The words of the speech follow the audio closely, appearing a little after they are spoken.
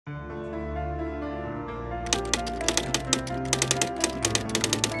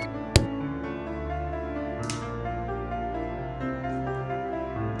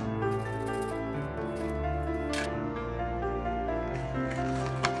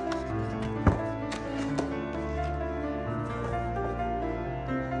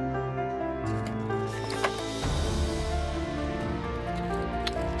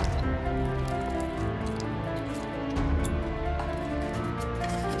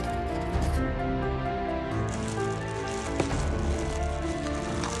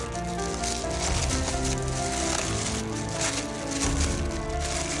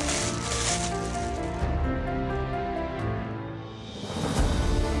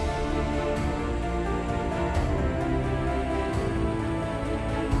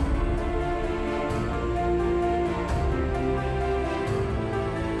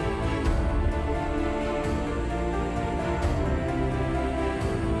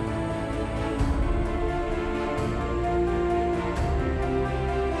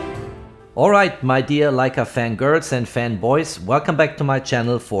Alright, my dear Leica fangirls and fanboys, welcome back to my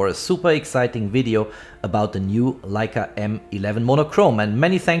channel for a super exciting video about the new Leica M11 Monochrom, and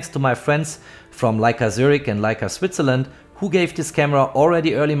many thanks to my friends from Leica Zurich and Leica Switzerland who gave this camera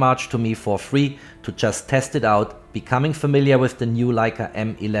already early March to me for free to just test it out, becoming familiar with the new Leica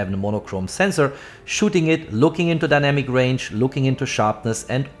M11 Monochrom sensor, shooting it, looking into dynamic range, looking into sharpness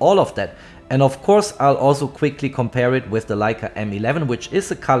and all of that. And of course, I'll also quickly compare it with the Leica M11, which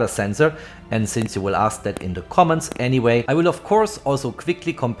is a color sensor. And since you will ask that in the comments anyway, I will of course also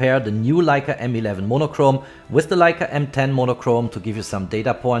quickly compare the new Leica M11 Monochrom with the Leica M10 Monochrom to give you some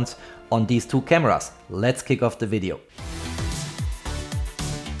data points on these two cameras. Let's kick off the video.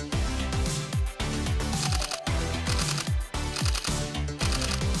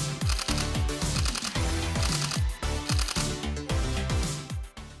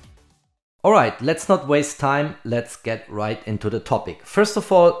 Alright, let's not waste time, let's get right into the topic. First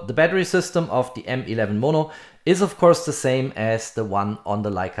of all, the battery system of the M11 Mono is of course the same as the one on the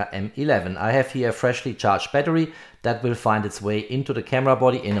Leica M11. I have here a freshly charged battery that will find its way into the camera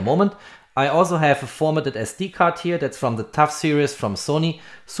body in a moment. I also have a formatted SD card here, that's from the TUF series from Sony.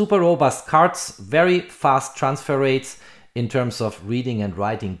 Super robust cards, very fast transfer rates in terms of reading and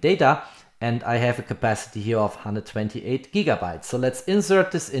writing data. And I have a capacity here of 128 gigabytes. So let's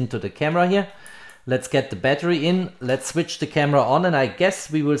insert this into the camera here. Let's get the battery in. Let's switch the camera on, and I guess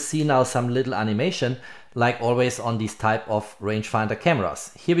we will see now some little animation like always on these type of rangefinder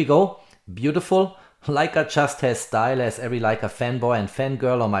cameras. Here we go. Beautiful. Leica just has style, as every Leica fanboy and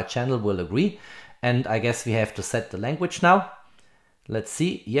fangirl on my channel will agree. And I guess we have to set the language now. Let's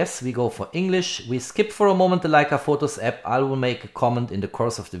see. Yes, we go for English. We skip for a moment the Leica Photos app. I will make a comment in the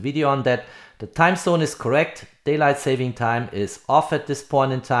course of the video on that. The time zone is correct. Daylight saving time is off at this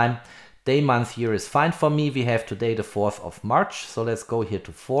point in time. Day, month, year is fine for me. We have today the 4th of March. So let's go here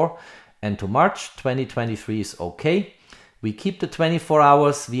to 4 and to March. 2023 is okay. We keep the 24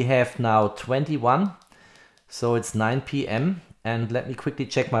 hours. We have now 21. So it's 9 p.m. And let me quickly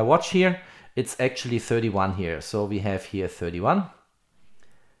check my watch here. It's actually 31 here. So we have here 31.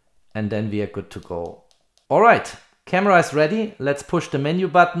 And then we are good to go. All right, camera is ready. Let's push the menu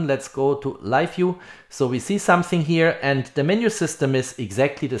button. Let's go to live view. So we see something here, and the menu system is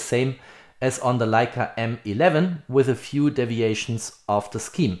exactly the same as on the Leica M11 with a few deviations of the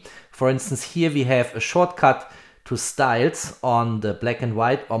scheme. For instance, here we have a shortcut to styles on the black and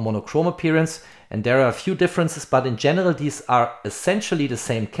white or monochrome appearance. And there are a few differences, but in general, these are essentially the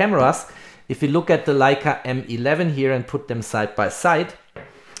same cameras. If we look at the Leica M11 here and put them side by side,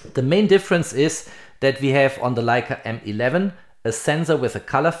 the main difference is that we have on the Leica M11 a sensor with a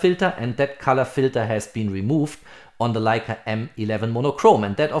color filter, and that color filter has been removed on the Leica M11 Monochrom.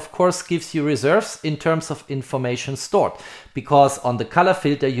 And that of course gives you reserves in terms of information stored, because on the color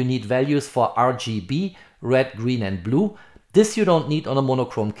filter you need values for RGB, red, green and blue. This you don't need on a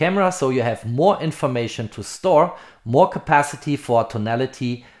monochrome camera, so you have more information to store, more capacity for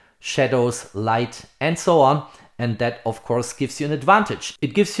tonality, shadows, light and so on. And that of course gives you an advantage.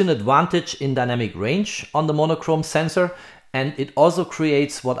 It gives you an advantage in dynamic range on the monochrome sensor, and it also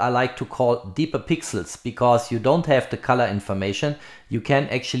creates what I like to call deeper pixels, because you don't have the color information. You can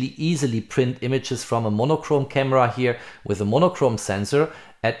actually easily print images from a monochrome camera here with a monochrome sensor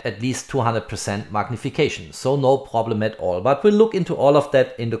at least 200% magnification. So no problem at all, but we'll look into all of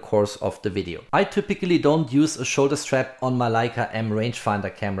that in the course of the video. I typically don't use a shoulder strap on my Leica M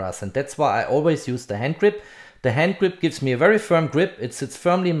rangefinder cameras, and that's why I always use the hand grip. The hand grip gives me a very firm grip. It sits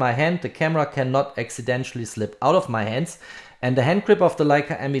firmly in my hand. The camera cannot accidentally slip out of my hands. And the hand grip of the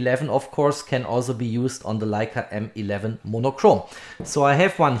Leica M11, of course, can also be used on the Leica M11 Monochrom. So I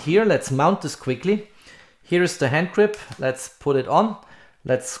have one here. Let's mount this quickly. Here is the hand grip. Let's put it on.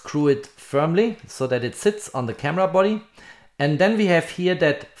 Let's screw it firmly so that it sits on the camera body. And then we have here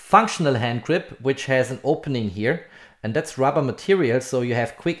that functional hand grip, which has an opening here. And that's rubber material, so you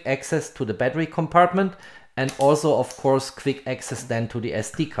have quick access to the battery compartment and also, of course, quick access then to the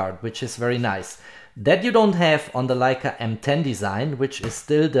SD card, which is very nice. That you don't have on the Leica M10 design, which is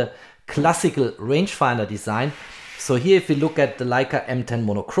still the classical rangefinder design. So here, if we look at the Leica M10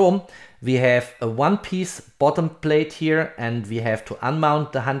 Monochrom, we have a one-piece bottom plate here, and we have to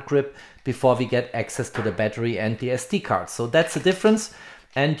unmount the hand grip before we get access to the battery and the SD card. So that's the difference.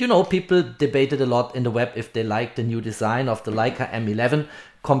 And you know, people debated a lot in the web if they like the new design of the Leica M11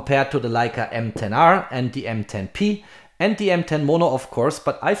 compared to the Leica M10R and the M10P and the M10 Mono, of course.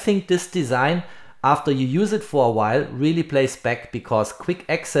 But I think this design, after you use it for a while, really plays back, because quick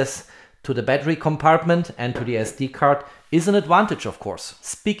access to the battery compartment and to the SD card is an advantage, of course.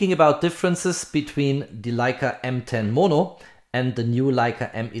 Speaking about differences between the Leica M10 Mono and the new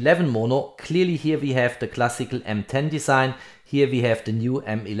Leica M11 Mono, clearly here we have the classical M10 design. Here we have the new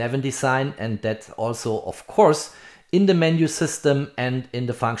M11 design, and that's also, of course, in the menu system and in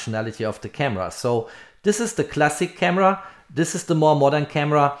the functionality of the camera. So this is the classic camera. This is the more modern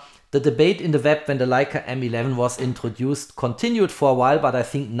camera. The debate in the web when the Leica M11 was introduced continued for a while, but I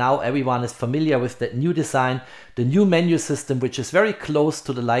think now everyone is familiar with that new design, the new menu system, which is very close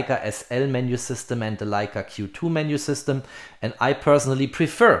to the Leica SL menu system and the Leica Q2 menu system. And I personally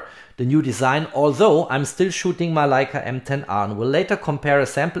prefer the new design, although I'm still shooting my Leica M10R, and will later compare a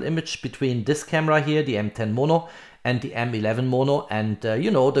sample image between this camera here, the M10 Mono, and the M11 Mono. And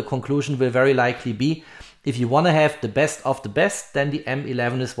you know, the conclusion will very likely be, if you want to have the best of the best, then the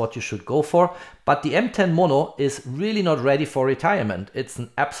M11 is what you should go for. But the M10 Mono is really not ready for retirement. It's an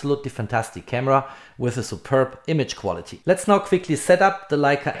absolutely fantastic camera with a superb image quality. Let's now quickly set up the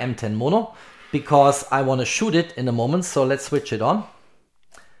Leica M10 Mono, because I want to shoot it in a moment. So let's switch it on.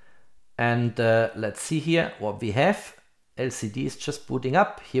 And let's see here what we have. LCD is just booting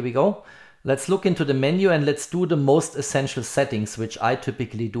up. Here we go. Let's look into the menu and let's do the most essential settings, which I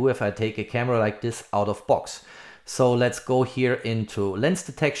typically do if I take a camera like this out of box. So let's go here into lens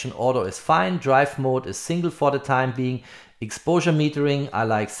detection. Auto is fine. Drive mode is single for the time being. Exposure metering, I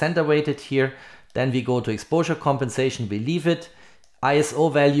like center weighted here. Then we go to exposure compensation. We leave it.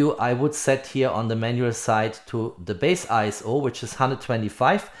 ISO value, I would set here on the manual side to the base ISO, which is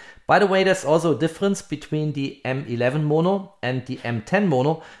 125. By the way, there's also a difference between the M11 Mono and the M10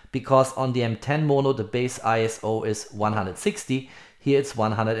 Mono, because on the M10 Mono the base ISO is 160, here it's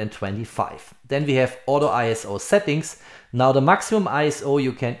 125. Then we have auto ISO settings. Now the maximum ISO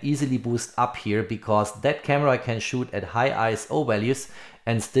you can easily boost up here, because that camera can shoot at high ISO values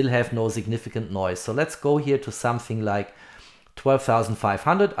and still have no significant noise. So let's go here to something like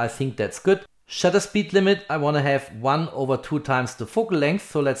 12,500, I think that's good. Shutter speed limit, I want to have 1/2 times the focal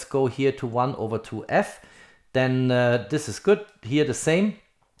length, so let's go here to 1/2f. Then this is good, here the same,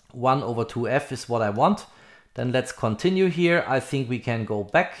 1/2f is what I want. Then let's continue here. I think we can go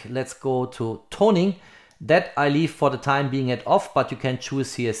back. Let's go to toning. That I leave for the time being at off, but you can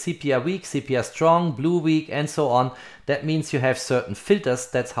choose here sepia weak, sepia strong, blue weak, and so on. That means you have certain filters,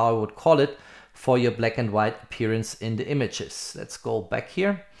 that's how I would call it, for your black and white appearance in the images. Let's go back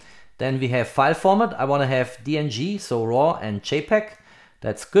here. Then we have file format. I want to have DNG, so RAW and JPEG.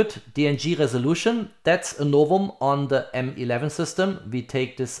 That's good. DNG resolution, that's a novum on the M11 system. We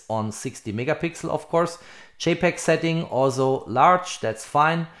take this on 60 megapixel, of course. JPEG setting, also large, that's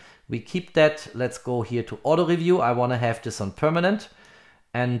fine. We keep that. Let's go here to auto review. I want to have this on permanent.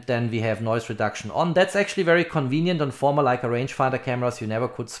 And then we have noise reduction on. That's actually very convenient. On former Leica rangefinder cameras, you never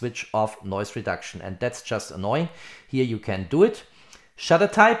could switch off noise reduction, and that's just annoying. Here you can do it. Shutter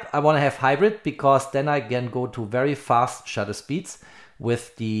type, I want to have hybrid, because then I can go to very fast shutter speeds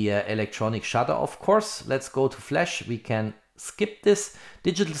with the electronic shutter, of course. Let's go to flash. We can skip this.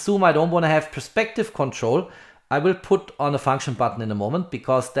 Digital zoom, I don't want to have perspective control. I will put on a function button in a moment,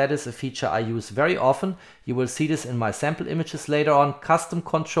 because that is a feature I use very often. You will see this in my sample images later on. Custom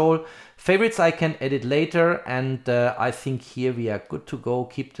control. Favorites I can edit later, and I think here we are good to go.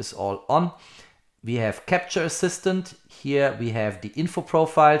 Keep this all on. We have capture assistant. Here we have the info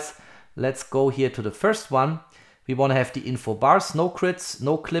profiles. Let's go here to the first one. We want to have the info bars, no crits,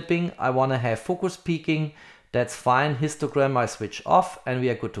 no clipping. I want to have focus peaking. That's fine. Histogram I switch off, and we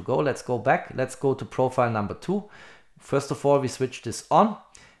are good to go. Let's go back. Let's go to profile number 2. First of all, we switch this on,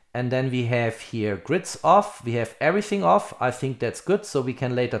 and then we have here grids off. We have everything off. I think that's good, so we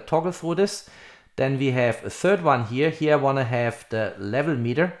can later toggle through this. Then we have a third one here. Here I want to have the level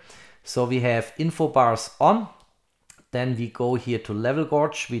meter. So we have info bars on. Then we go here to level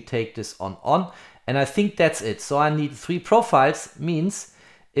gauge. We take this on. And I think that's it. So I need 3 profiles. Means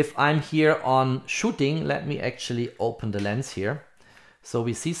if I'm here on shooting, let me actually open the lens here. So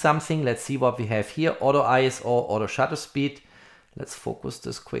we see something. Let's see what we have here. Auto ISO, auto shutter speed. Let's focus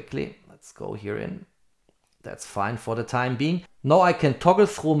this quickly. Let's go here in. That's fine for the time being. Now I can toggle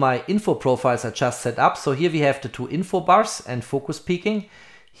through my info profiles I just set up. So here we have the 2 info bars and focus peaking.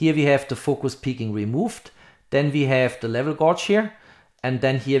 Here we have the focus peaking removed. Then we have the level gauge here. And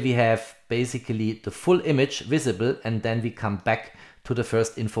then here we have basically the full image visible. And then we come back to the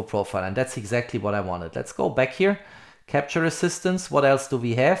first info profile. And that's exactly what I wanted. Let's go back here. Capture resistance. What else do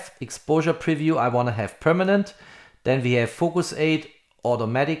we have? Exposure preview. I want to have permanent. Then we have focus aid.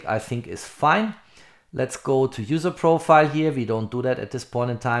 Automatic I think is fine. Let's go to user profile here. We don't do that at this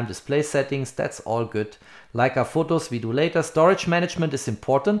point in time. Display settings, that's all good. Leica photos we do later. Storage management is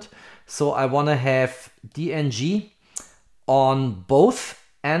important. So I want to have DNG on both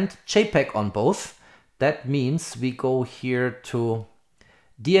and JPEG on both. That means we go here to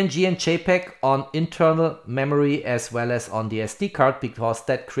DNG and JPEG on internal memory as well as on the SD card, because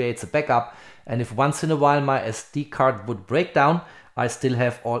that creates a backup. And if once in a while my SD card would break down, I still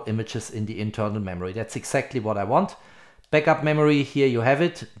have all images in the internal memory. That's exactly what I want. Backup memory, here you have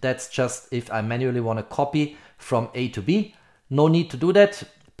it. That's just if I manually want to copy from A to B. No need to do that.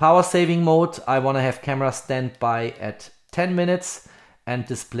 Power saving mode, I want to have camera standby at 10 minutes and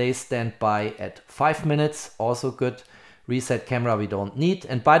display standby at 5 minutes. Also good. Reset camera we don't need.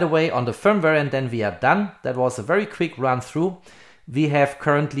 And by the way, on the firmware, and then we are done. That was a very quick run through. We have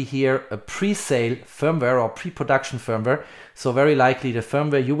currently here a pre-sale firmware or pre-production firmware. So very likely the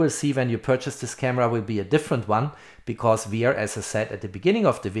firmware you will see when you purchase this camera will be a different one, because we are, as I said at the beginning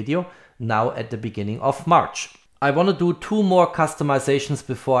of the video, now at the beginning of March. I want to do 2 more customizations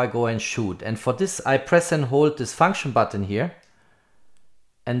before I go and shoot. And for this I press and hold this function button here.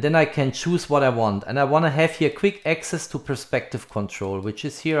 And then I can choose what I want. And I want to have here quick access to perspective control, which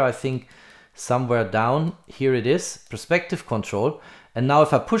is here I think somewhere down. Here it is, perspective control. And now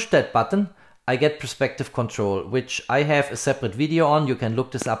if I push that button, I get perspective control, which I have a separate video on. You can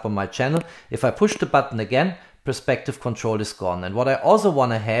look this up on my channel. If I push the button again, perspective control is gone. And what I also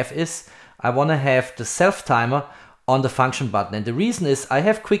want to have is, I want to have the self timer on the function button. And the reason is I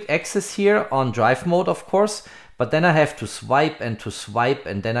have quick access here on drive mode, of course, but then I have to swipe,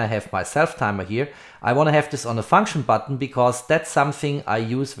 and then I have my self timer here. I want to have this on the function button because that's something I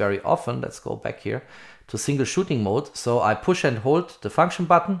use very often. Let's go back here to single shooting mode. So I push and hold the function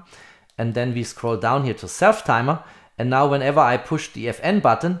button, and then we scroll down here to self timer. And now whenever I push the FN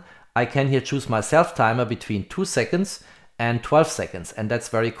button, I can here choose my self timer between 2 seconds and 12 seconds, and that's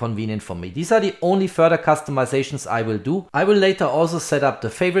very convenient for me. These are the only further customizations I will do. I will later also set up the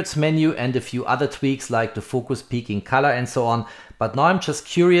favorites menu and a few other tweaks like the focus, peaking, color and so on. But now I'm just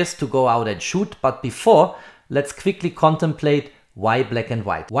curious to go out and shoot. But before, let's quickly contemplate why black and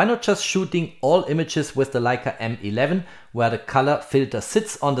white. Why not just shooting all images with the Leica M11, where the color filter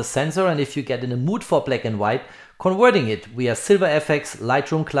sits on the sensor, and if you get in a mood for black and white, converting it via Silver FX,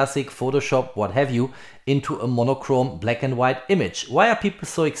 Lightroom Classic, Photoshop, what have you, into a monochrome black and white image. Why are people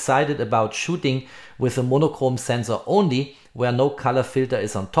so excited about shooting with a monochrome sensor only, where no color filter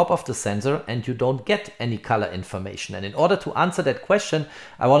is on top of the sensor and you don't get any color information? And in order to answer that question,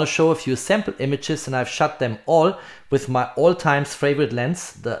 I want to show a few sample images, and I've shot them all with my all-time favorite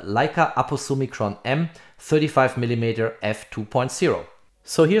lens, the Leica M 35mm f2.0.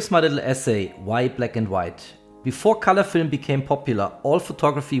 So here's my little essay, why black and white. Before color film became popular, all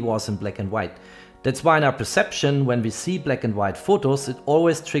photography was in black and white. That's why in our perception, when we see black and white photos, it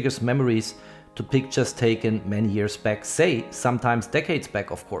always triggers memories to pictures taken many years back, say sometimes decades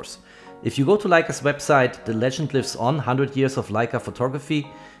back, of course. If you go to Leica's website, The Legend Lives On, 100 Years of Leica Photography,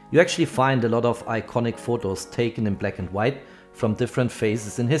 you actually find a lot of iconic photos taken in black and white from different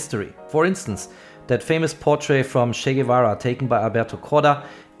phases in history. For instance, that famous portrait from Che Guevara taken by Alberto Korda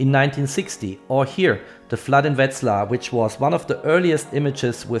in 1960, or here, the flood in Wetzlar, which was one of the earliest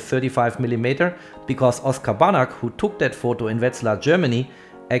images with 35mm, because Oskar Barnack, who took that photo in Wetzlar, Germany,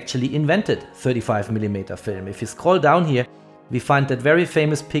 actually invented 35mm film. If you scroll down here, we find that very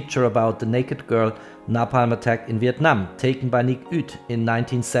famous picture about the naked girl napalm attack in Vietnam, taken by Nick Ut in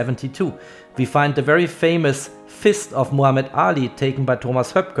 1972. We find the very famous fist of Muhammad Ali, taken by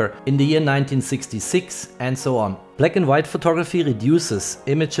Thomas Höpker in the year 1966, and so on. Black and white photography reduces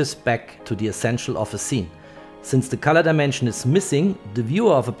images back to the essential of a scene. Since the color dimension is missing, the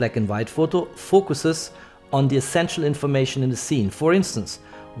viewer of a black and white photo focuses on the essential information in the scene. For instance,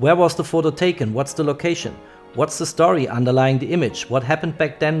 where was the photo taken? What's the location? What's the story underlying the image? What happened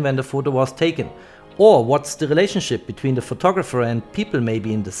back then when the photo was taken? Or what's the relationship between the photographer and people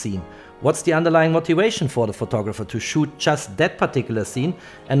maybe in the scene? What's the underlying motivation for the photographer to shoot just that particular scene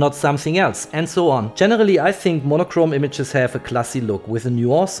and not something else, and so on. Generally, I think monochrome images have a classy look with a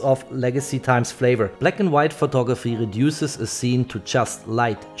nuance of legacy times flavor. Black and white photography reduces a scene to just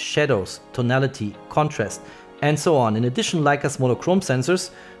light, shadows, tonality, contrast, and so on. In addition, Leica's monochrome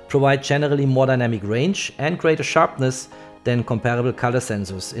sensors provide generally more dynamic range and greater sharpness than comparable color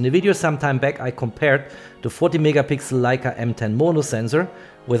sensors. In a video some time back, I compared the 40 megapixel Leica M10 Mono sensor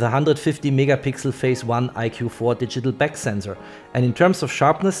with a 150 megapixel phase 1 IQ4 digital back sensor, and in terms of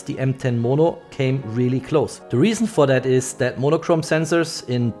sharpness the M10 Mono came really close. The reason for that is that monochrome sensors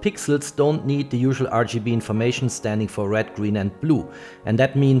in pixels don't need the usual RGB information standing for red, green and blue, and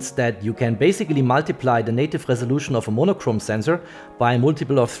that means that you can basically multiply the native resolution of a monochrome sensor by a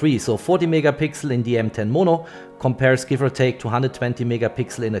multiple of 3. So 40 megapixel in the M10 Mono compares give or take to 120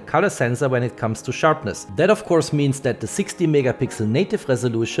 megapixel in a color sensor when it comes to sharpness. That of course means that the 60 megapixel native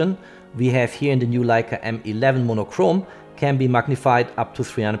resolution we have here in the new Leica M11 Monochrom can be magnified up to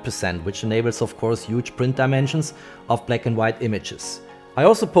 300%, which enables of course huge print dimensions of black and white images. I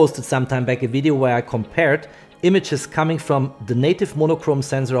also posted some time back a video where I compared images coming from the native monochrome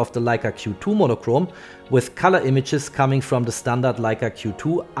sensor of the Leica Q2 monochrome with color images coming from the standard Leica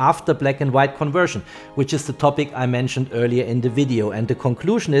Q2 after black and white conversion, which is the topic I mentioned earlier in the video, and the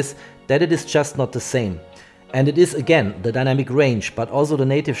conclusion is that it is just not the same. And it is again the dynamic range, but also the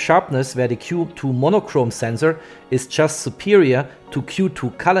native sharpness, where the Q2 monochrome sensor is just superior to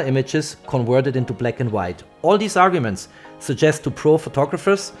Q2 color images converted into black and white. All these arguments suggest to pro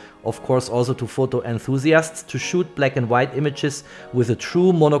photographers, of course also to photo enthusiasts, to shoot black and white images with a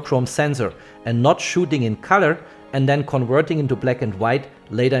true monochrome sensor and not shooting in color and then converting into black and white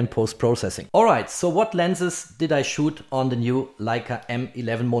later in post-processing. Alright, so what lenses did I shoot on the new Leica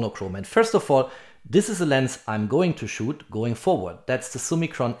M11 Monochrom? And first of all, this is a lens I'm going to shoot going forward. That's the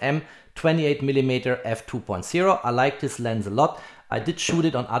Summicron M 28mm f2.0. I like this lens a lot. I did shoot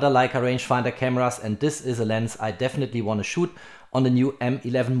it on other Leica rangefinder cameras, and this is a lens I definitely want to shoot on the new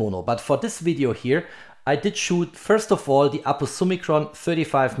M11 Mono. But for this video here, I did shoot first of all the Apo Summicron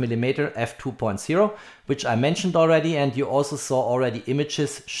 35mm f2.0, which I mentioned already, and you also saw already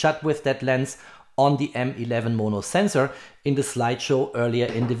images shot with that lens on the M11 Mono sensor in the slideshow earlier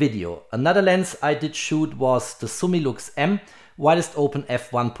in the video. Another lens I did shoot was the Summilux M widest open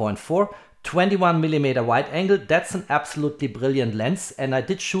f1.4 21mm wide angle. That's an absolutely brilliant lens, and I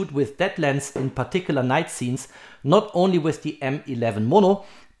did shoot with that lens in particular night scenes, not only with the M11 Mono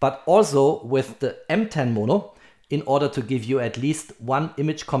but also with the M10 Mono, in order to give you at least one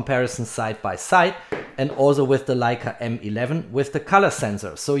image comparison side by side, and also with the Leica M11 with the color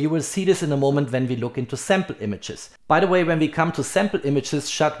sensor. So you will see this in a moment when we look into sample images. By the way, when we come to sample images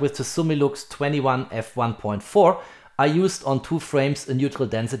shot with the Summilux 21 f1.4, I used on 2 frames a neutral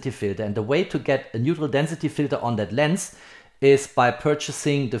density filter, and the way to get a neutral density filter on that lens is by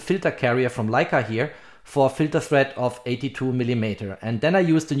purchasing the filter carrier from Leica here for a filter thread of 82mm, and then I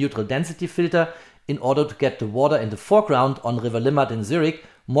used the neutral density filter in order to get the water in the foreground on River Limmat in Zurich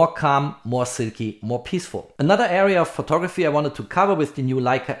more calm, more silky, more peaceful. Another area of photography I wanted to cover with the new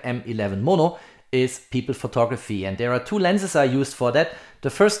Leica M11 Mono is people photography, and there are 2 lenses I used for that. The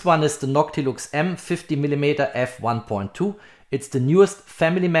first one is the Noctilux M 50mm f1.2. It's the newest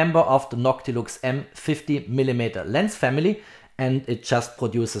family member of the Noctilux M 50mm lens family, and it just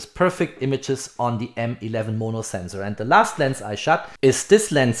produces perfect images on the M11 Mono sensor. And the last lens I shot is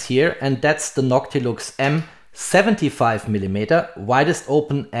this lens here, and that's the Noctilux M 75mm widest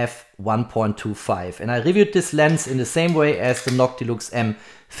open f1.25, and I reviewed this lens in the same way as the Noctilux M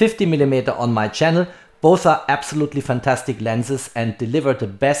 50mm on my channel. Both are absolutely fantastic lenses and deliver the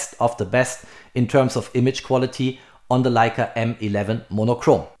best of the best in terms of image quality on the Leica M11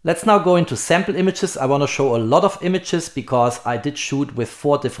 Monochrom. Let's now go into sample images. I want to show a lot of images because I did shoot with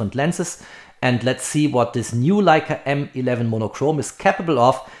 4 different lenses, and let's see what this new Leica M11 Monochrom is capable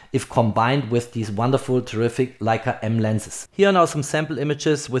of if combined with these wonderful, terrific Leica M lenses. Here are now some sample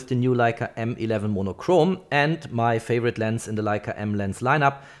images with the new Leica M11 Monochrom and my favorite lens in the Leica M lens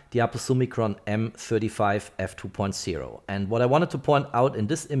lineup, the Apo Summicron M35 f2.0. And what I wanted to point out in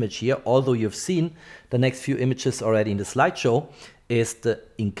this image here, although you've seen the next few images already in the slideshow, is the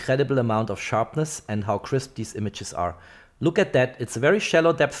incredible amount of sharpness and how crisp these images are. Look at that, it's a very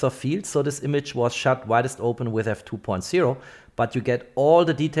shallow depth of field, so this image was shot widest open with f2.0, but you get all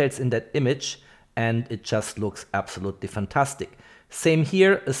the details in that image and it just looks absolutely fantastic. Same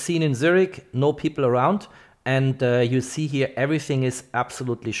here, a scene in Zurich, no people around, and you see here everything is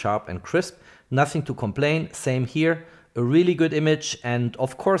absolutely sharp and crisp, nothing to complain. Same here, a really good image, and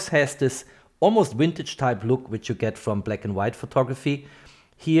of course has this almost vintage type look which you get from black and white photography.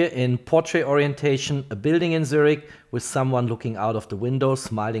 Here in portrait orientation, a building in Zurich with someone looking out of the window,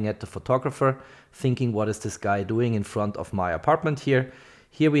 smiling at the photographer, thinking, what is this guy doing in front of my apartment here?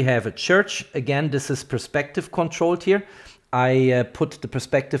 Here we have a church. Again, this is perspective controlled here. I put the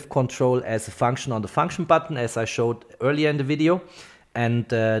perspective control as a function on the function button, as I showed earlier in the video. And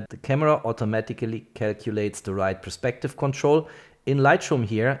the camera automatically calculates the right perspective control in Lightroom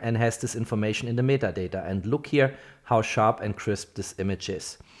here and has this information in the metadata. And look here how sharp and crisp this image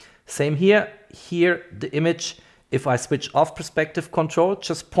is. Same here. Here the image, if I switch off perspective control,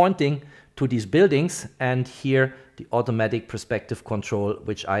 just pointing to these buildings, and here the automatic perspective control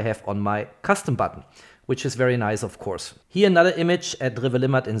which I have on my custom button, which is very nice, of course. Here another image at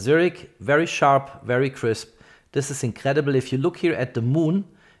Limmat in Zurich, very sharp, very crisp. This is incredible. If you look here at the moon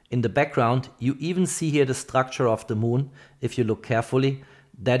in the background, you even see here the structure of the moon. If you look carefully,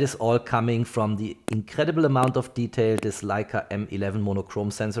 that is all coming from the incredible amount of detail this Leica M11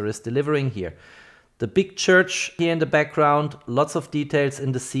 Monochrom sensor is delivering here. The big church here in the background, lots of details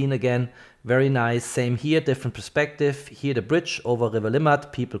in the scene again, very nice. Same here, different perspective. Here the bridge over River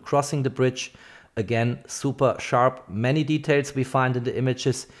Limmat, people crossing the bridge. Again, super sharp, many details we find in the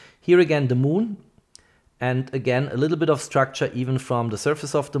images. Here again the moon, and again a little bit of structure even from the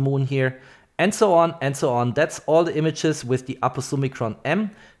surface of the moon here, and so on and so on. That's all the images with the Aposummicron M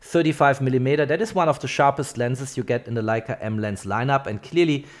 35mm. That is one of the sharpest lenses you get in the Leica M lens lineup, and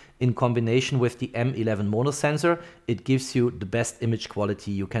clearly in combination with the M11 mono sensor, it gives you the best image quality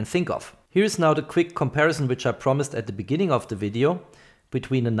you can think of. Here's now the quick comparison which I promised at the beginning of the video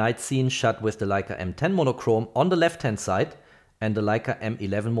between the night scene shot with the Leica M10 Monochrom on the left hand side and the Leica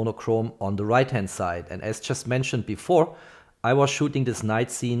M11 Monochrom on the right hand side. And as just mentioned before, I was shooting this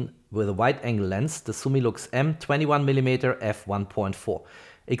night scene with a wide angle lens, the Summilux M21mm f1.4.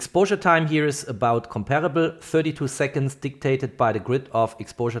 Exposure time here is about comparable, 32 seconds dictated by the grid of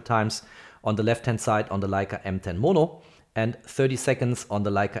exposure times on the left hand side on the Leica M10 Mono and 30 seconds on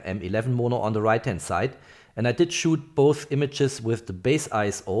the Leica M11 Mono on the right hand side. And I did shoot both images with the base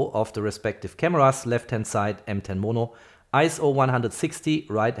ISO of the respective cameras, left hand side M10 Mono, ISO 160,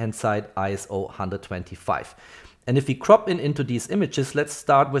 right hand side ISO 125. And if we crop into these images, let's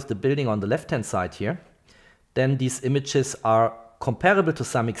start with the building on the left hand side here. Then these images are comparable to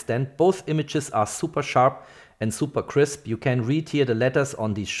some extent. Both images are super sharp and super crisp. You can read here the letters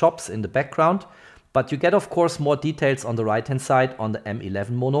on these shops in the background, but you get of course more details on the right hand side on the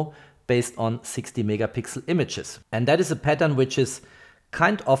M11 Mono based on 60 megapixel images. And that is a pattern which is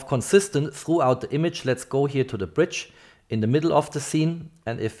kind of consistent throughout the image. Let's go here to the bridge in the middle of the scene,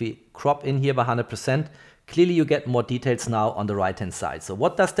 and if we crop in here by 100%, clearly you get more details now on the right hand side. So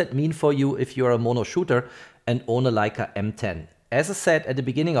what does that mean for you if you're a mono shooter and own a Leica M10? As I said at the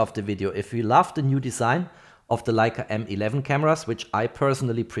beginning of the video, if you love the new design of the Leica M11 cameras, which I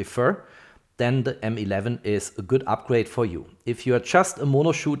personally prefer, then the M11 is a good upgrade for you. If you are just a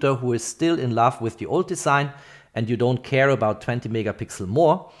mono shooter who is still in love with the old design and you don't care about 20 megapixel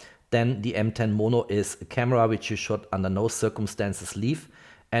more, then the M10 Mono is a camera which you should under no circumstances leave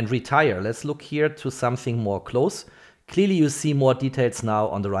and retire. Let's look here to something more close. Clearly you see more details now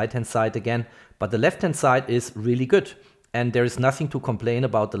on the right hand side again, but the left hand side is really good. And there is nothing to complain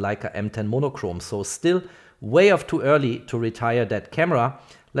about the Leica M10 Monochrom. So still way off too early to retire that camera.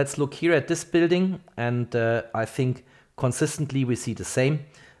 Let's look here at this building, and I think consistently we see the same.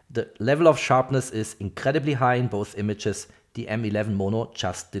 The level of sharpness is incredibly high in both images. The M11 Mono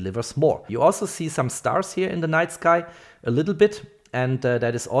just delivers more. You also see some stars here in the night sky a little bit, and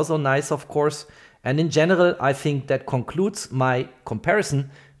that is also nice, of course. And in general, I think that concludes my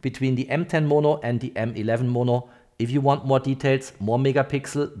comparison between the M10 Mono and the M11 Mono. If you want more details, more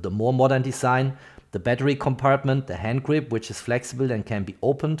megapixel, the more modern design, the battery compartment, the hand grip, which is flexible and can be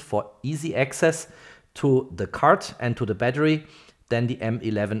opened for easy access to the card and to the battery, then the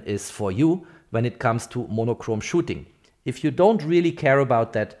M11 is for you when it comes to monochrome shooting. If you don't really care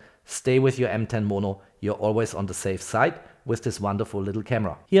about that, stay with your M10 Mono. You're always on the safe side with this wonderful little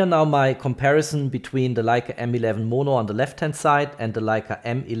camera. Here now my comparison between the Leica M11 Mono on the left hand side and the Leica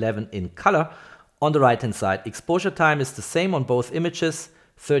M11 in color on the right hand side. Exposure time is the same on both images,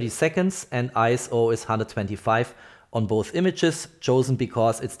 30 seconds, and ISO is 125 on both images, chosen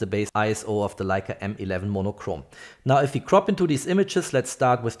because it's the base ISO of the Leica M11 Monochrom. Now if we crop into these images, let's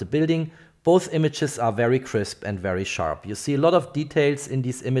start with the building. Both images are very crisp and very sharp. You see a lot of details in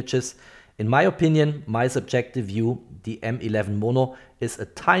these images In my opinion, my subjective view, the M11 Mono is a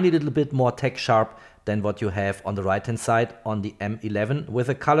tiny little bit more tech sharp than what you have on the right hand side on the M11 with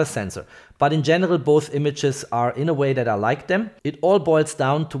a color sensor. But in general, both images are in a way that I like them. It all boils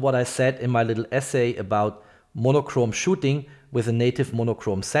down to what I said in my little essay about monochrome shooting with a native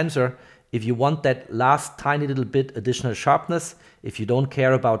monochrome sensor. If you want that last tiny little bit additional sharpness, if you don't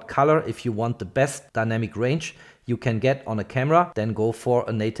care about color, if you want the best dynamic range you can get on a camera, then go for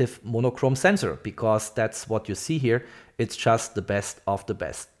a native monochrome sensor, because that's what you see here. It's just the best of the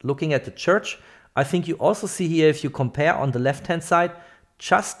best. Looking at the church, I think you also see here, if you compare on the left hand side,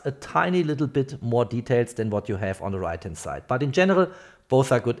 just a tiny little bit more details than what you have on the right hand side. But in general,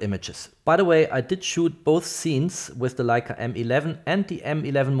 both are good images. By the way, I did shoot both scenes with the Leica M11 and the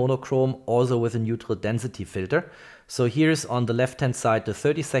M11 Monochrome, also with a neutral density filter. So here's on the left hand side the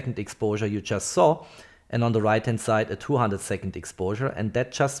 30-second exposure you just saw, and on the right hand side a 200-second exposure, and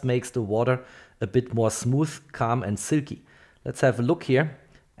that just makes the water a bit more smooth, calm and silky. Let's have a look here,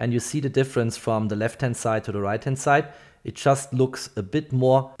 and you see the difference from the left hand side to the right hand side. It just looks a bit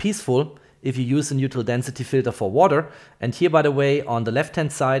more peaceful if you use a neutral density filter for water. And here, by the way, on the left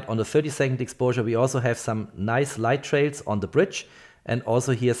hand side, on the 30-second exposure, we also have some nice light trails on the bridge, and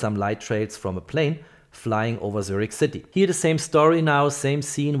also here some light trails from a plane flying over Zurich city. Here the same story now, same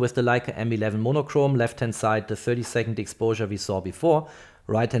scene with the Leica M11 Monochrome. Left hand side the 30-second exposure we saw before,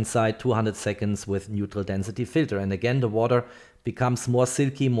 right hand side 200 seconds with neutral density filter, and again the water becomes more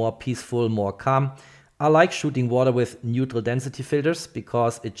silky, more peaceful, more calm. I like shooting water with neutral density filters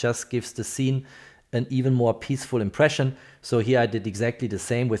because it just gives the scene an even more peaceful impression. So here I did exactly the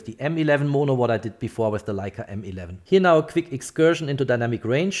same with the M11 Mono, what I did before with the Leica M11. Here now a quick excursion into dynamic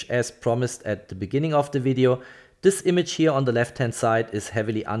range as promised at the beginning of the video. This image here on the left hand side is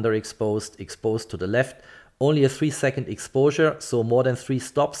heavily underexposed, exposed to the left. Only a 3-second exposure, so more than 3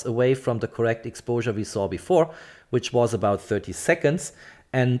 stops away from the correct exposure we saw before, which was about 30 seconds.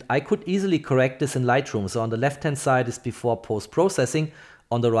 And I could easily correct this in Lightroom. So on the left hand side is before post-processing,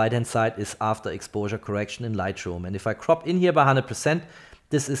 on the right hand side is after exposure correction in Lightroom. And if I crop in here by 100%,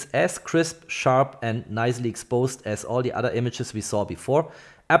 this is as crisp, sharp and nicely exposed as all the other images we saw before.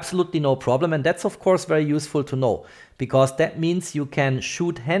 Absolutely no problem, and that's of course very useful to know, because that means you can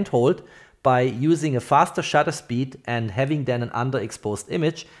shoot handhold by using a faster shutter speed and having then an underexposed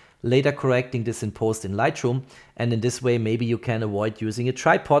image, later correcting this in post in Lightroom, and in this way maybe you can avoid using a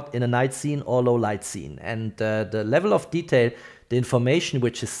tripod in a night scene or low light scene. And the level of detail, the information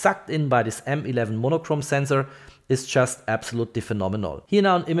which is sucked in by this M11 monochrome sensor is just absolutely phenomenal. Here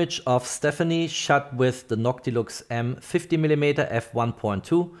now an image of Stephanie shot with the Noctilux M50mm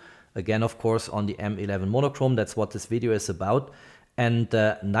f1.2, again of course on the M11 monochrome, that's what this video is about. And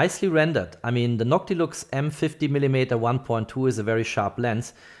nicely rendered. I mean, the Noctilux M50mm 1.2 is a very sharp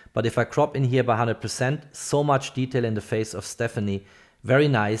lens, but if I crop in here by 100%, so much detail in the face of Stephanie, very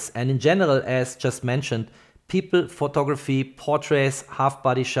nice. And in general, as just mentioned, people photography, portraits, half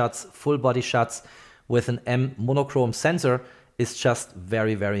body shots, full body shots with an M monochrome sensor is just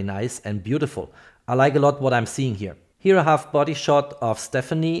very, very nice and beautiful. I like a lot what I'm seeing here. Here a half body shot of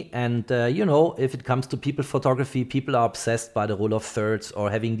Stephanie, and you know, if it comes to people photography, people are obsessed by the rule of thirds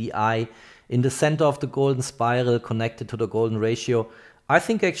or having the eye in the center of the golden spiral connected to the golden ratio. I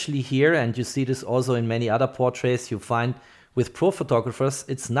think actually here, and you see this also in many other portraits you find with pro photographers,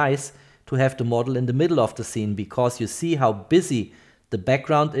 it's nice to have the model in the middle of the scene, because you see how busy the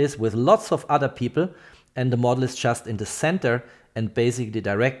background is with lots of other people, and the model is just in the center and basically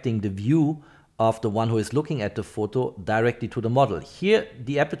directing the view of the one who is looking at the photo directly to the model. Here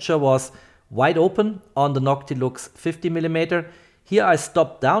the aperture was wide open on the Noctilux 50mm. Here I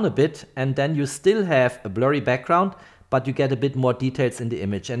stopped down a bit, and then you still have a blurry background, but you get a bit more details in the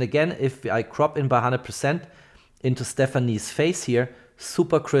image. And again, if I crop in by 100% into Stephanie's face here,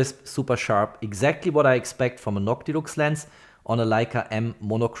 super crisp, super sharp, exactly what I expect from a Noctilux lens on a Leica M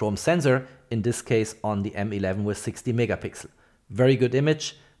monochrome sensor, in this case on the M11 with 60 megapixel. Very good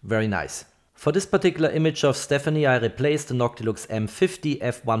image, very nice. For this particular image of Stephanie, I replaced the Noctilux M50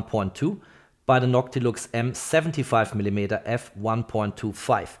 f1.2 by the Noctilux M75mm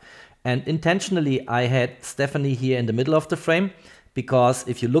f1.25. And intentionally I had Stephanie here in the middle of the frame, because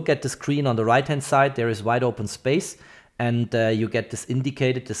if you look at the screen on the right hand side, there is wide open space, and you get this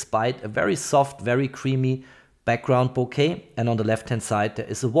indicated despite a very soft, very creamy background bokeh, and on the left hand side there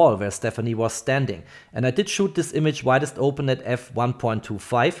is a wall where Stephanie was standing. And I did shoot this image widest open at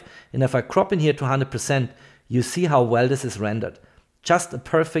f1.25, and if I crop in here to 100%, you see how well this is rendered. Just a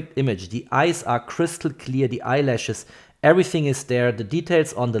perfect image. The eyes are crystal clear, the eyelashes, everything is there, the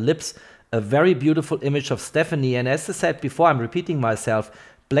details on the lips, a very beautiful image of Stephanie. And as I said before, I'm repeating myself,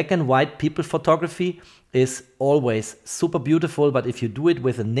 Black and white people photography is always super beautiful, but if you do it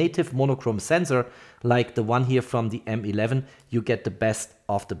with a native monochrome sensor, like the one here from the M11, you get the best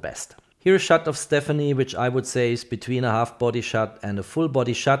of the best. Here a shot of Stephanie, which I would say is between a half body shot and a full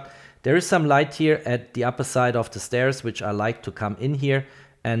body shot. There is some light here at the upper side of the stairs, which I like to come in here.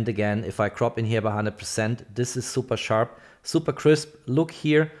 And again, if I crop in here by 100%, this is super sharp, super crisp. Look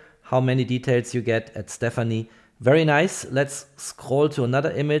here how many details you get at Stephanie. Very nice. Let's scroll to another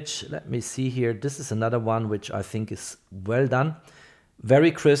image. Let me see here. This is another one which I think is well done.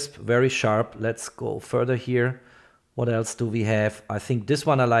 Very crisp, very sharp. Let's go further here. What else do we have? I think this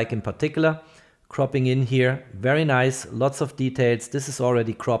one I like in particular. Cropping in here, very nice, lots of details. This is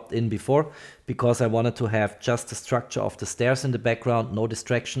already cropped in before because I wanted to have just the structure of the stairs in the background, no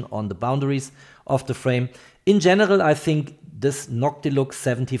distraction on the boundaries of the frame. In general, I think this Noctilux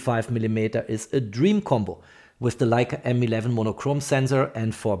 75mm is a dream combo with the Leica M11 Monochrom sensor,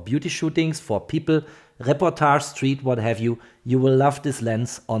 and for beauty shootings, for people, reportage, street, what have you, you will love this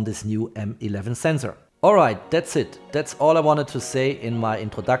lens on this new M11 sensor. Alright, that's it. That's all I wanted to say in my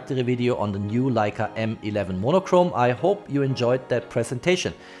introductory video on the new Leica M11 Monochrom. I hope you enjoyed that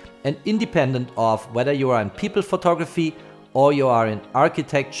presentation. And independent of whether you are in people photography or you are in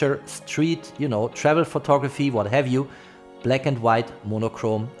architecture, street, you know, travel photography, what have you, black and white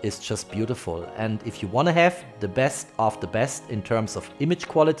monochrome is just beautiful. And if you want to have the best of the best in terms of image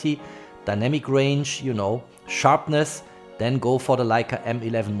quality, dynamic range, you know, sharpness, then go for the Leica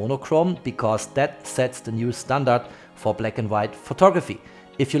M11 Monochrom, because that sets the new standard for black and white photography.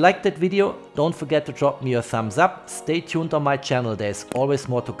 If you liked that video, don't forget to drop me a thumbs up. Stay tuned on my channel, there's always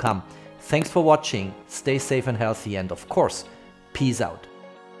more to come. Thanks for watching, stay safe and healthy, and of course, peace out.